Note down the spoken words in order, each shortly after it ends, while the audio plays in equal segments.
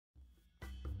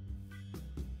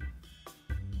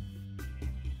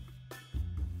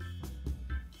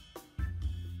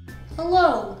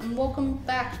Hello, and welcome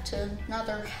back to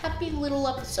another happy little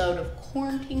episode of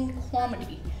Quarantine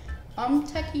Quomedy. I'm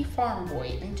Techie Farm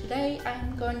Boy, and today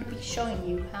I'm going to be showing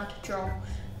you how to draw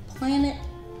planet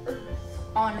Earth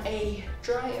on a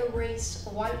dry erase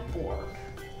whiteboard.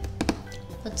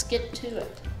 Let's get to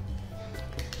it.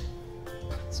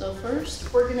 So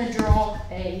first, we're going to draw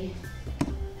a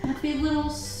happy little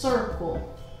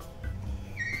circle.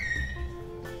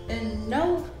 And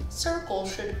no circle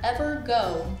should ever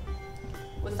go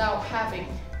without having,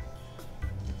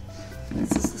 this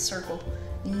is the circle,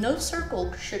 no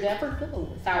circle should ever go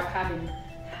without having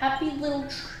happy little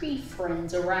tree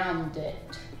friends around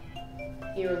it.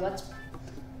 Here, let's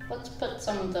put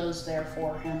some of those there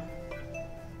for him.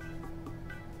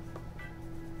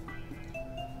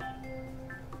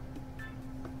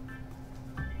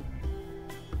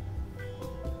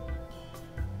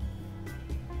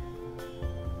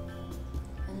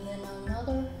 And then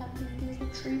another happy little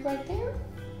tree right there.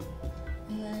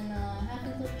 And then a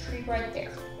happy little tree right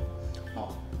there.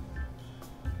 Oh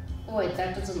wait,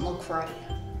 that doesn't look right.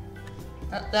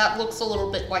 That looks a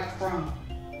little bit like chrome.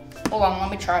 Hold on,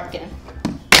 let me try it again.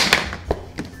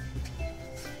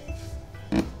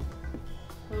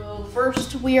 So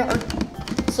first we are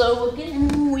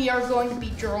going to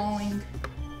be drawing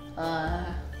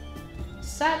a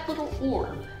sad little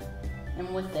orb,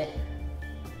 and with it,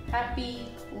 happy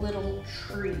little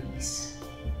trees.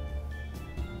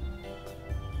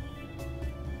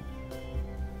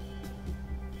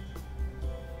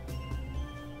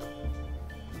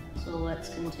 So let's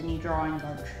continue drawing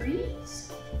our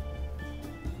trees.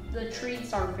 The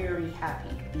trees are very happy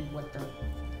to be with their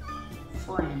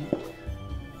friend,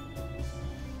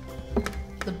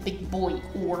 the big boy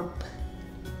orb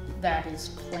that is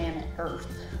planet Earth.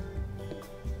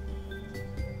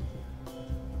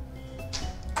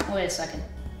 Wait a second.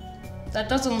 That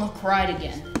doesn't look right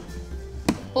again.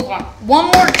 Hold on. One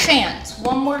more chance,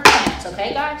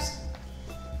 okay guys?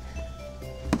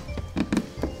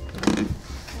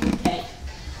 Okay.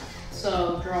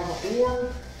 So draw the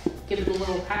orb, give it a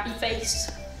little happy face.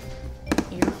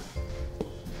 Here.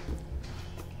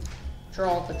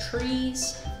 Draw the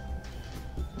trees.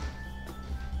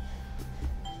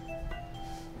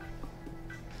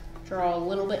 Draw a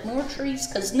little bit more trees,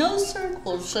 because no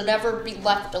circles should ever be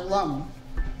left alone.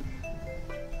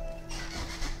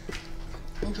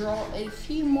 And draw a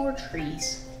few more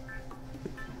trees.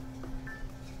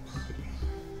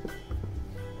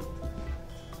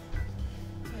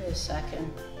 Wait a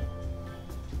second.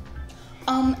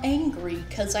 I'm angry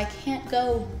because I can't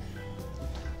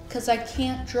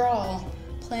draw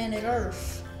planet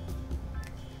Earth.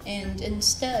 And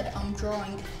instead, I'm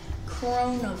drawing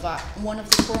one of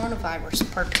the coronavirus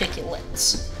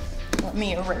particulates. Let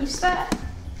me erase that.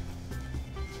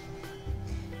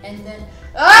 And then,